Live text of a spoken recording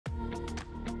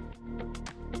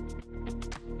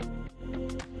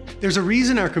There's a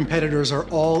reason our competitors are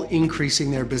all increasing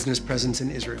their business presence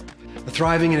in Israel. A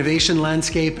thriving innovation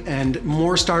landscape and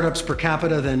more startups per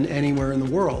capita than anywhere in the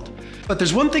world. But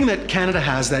there's one thing that Canada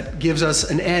has that gives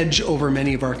us an edge over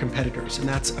many of our competitors, and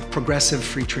that's a progressive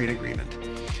free trade agreement.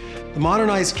 The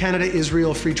modernized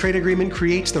Canada-Israel Free Trade Agreement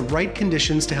creates the right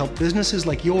conditions to help businesses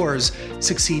like yours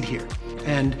succeed here.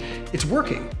 And it's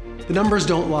working. The numbers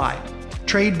don't lie.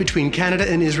 Trade between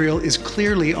Canada and Israel is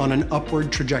clearly on an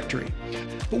upward trajectory.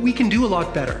 But we can do a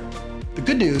lot better. The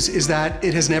good news is that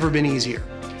it has never been easier.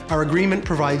 Our agreement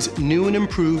provides new and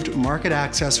improved market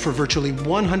access for virtually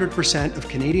 100% of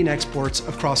Canadian exports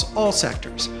across all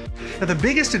sectors. Now, the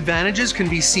biggest advantages can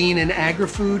be seen in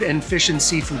agri-food and fish and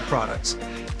seafood products.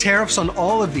 Tariffs on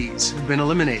all of these have been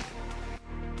eliminated.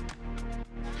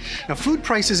 Now, food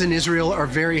prices in Israel are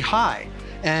very high,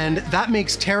 and that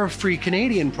makes tariff-free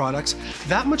Canadian products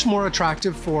that much more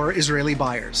attractive for Israeli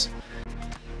buyers.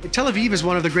 Tel Aviv is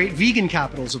one of the great vegan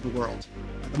capitals of the world.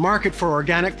 The market for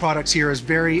organic products here is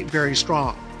very, very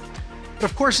strong. But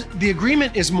of course, the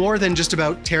agreement is more than just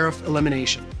about tariff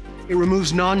elimination. It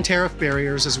removes non-tariff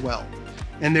barriers as well.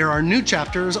 And there are new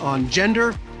chapters on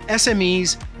gender,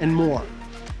 SMEs, and more.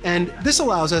 And this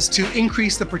allows us to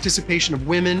increase the participation of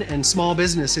women and small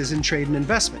businesses in trade and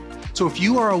investment. So if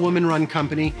you are a woman-run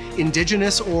company,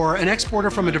 indigenous, or an exporter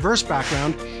from a diverse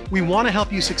background, we want to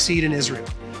help you succeed in Israel.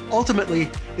 Ultimately,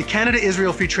 the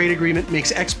Canada-Israel Free Trade Agreement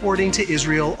makes exporting to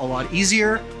Israel a lot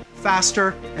easier,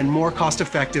 faster, and more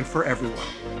cost-effective for everyone.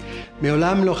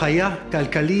 מעולם לא היה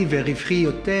כלכלי ורווחי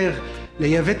יותר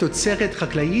לייבא תוצרת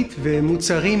חקלאית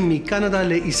ומוצרים מקנדה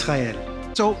לישראל.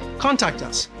 So contact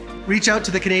us. Reach out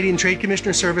to the Canadian Trade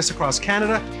Commissioner Service across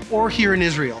Canada or here in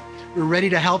Israel. We're ready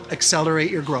to help accelerate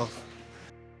your growth.